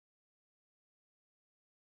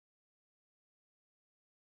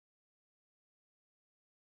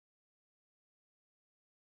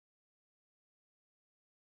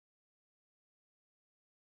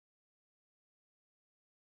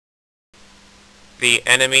The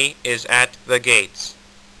enemy is at the gates.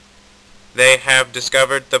 They have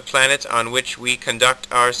discovered the planet on which we conduct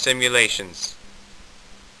our simulations.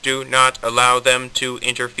 Do not allow them to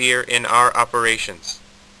interfere in our operations.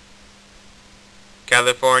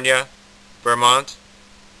 California, Vermont,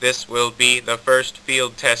 this will be the first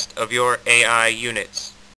field test of your AI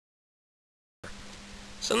units.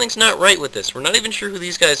 Something's not right with this. We're not even sure who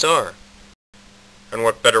these guys are. And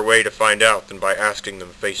what better way to find out than by asking them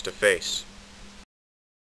face to face?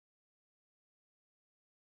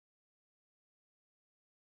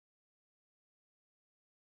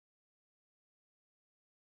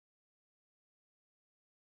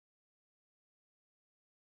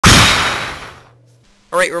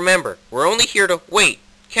 Alright, remember, we're only here to... Wait!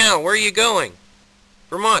 Cal, where are you going?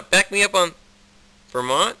 Vermont, back me up on...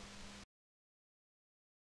 Vermont?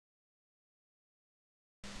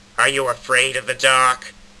 Are you afraid of the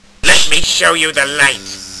dark? Let me show you the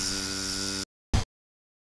light!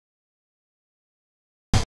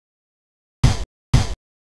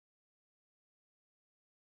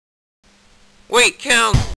 Wait,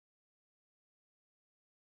 Cal!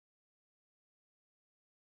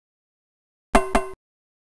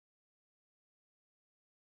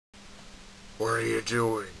 What are you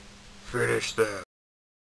doing? Finish that.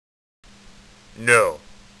 No.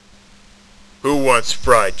 Who wants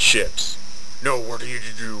fried chips? No, what are you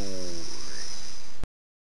doing?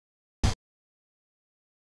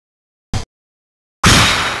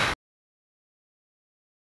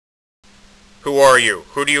 Who are you?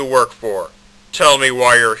 Who do you work for? Tell me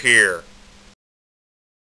why you're here.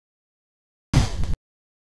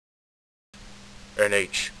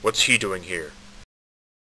 NH, what's he doing here?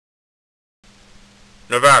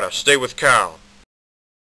 Nevada, stay with Cal.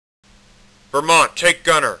 Vermont, take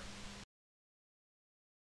Gunner.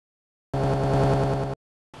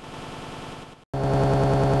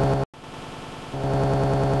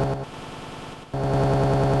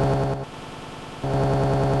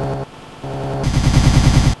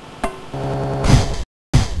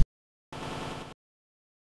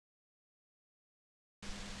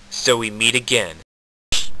 So we meet again.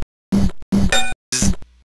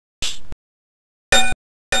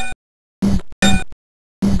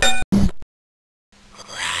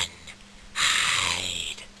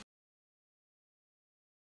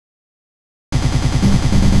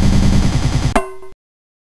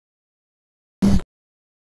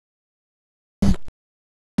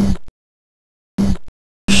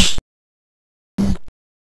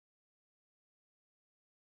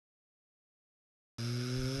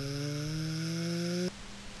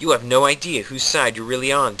 You have no idea whose side you're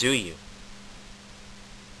really on, do you?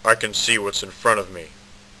 I can see what's in front of me.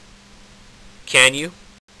 Can you?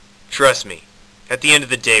 Trust me, at the end of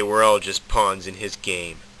the day we're all just pawns in his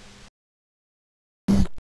game.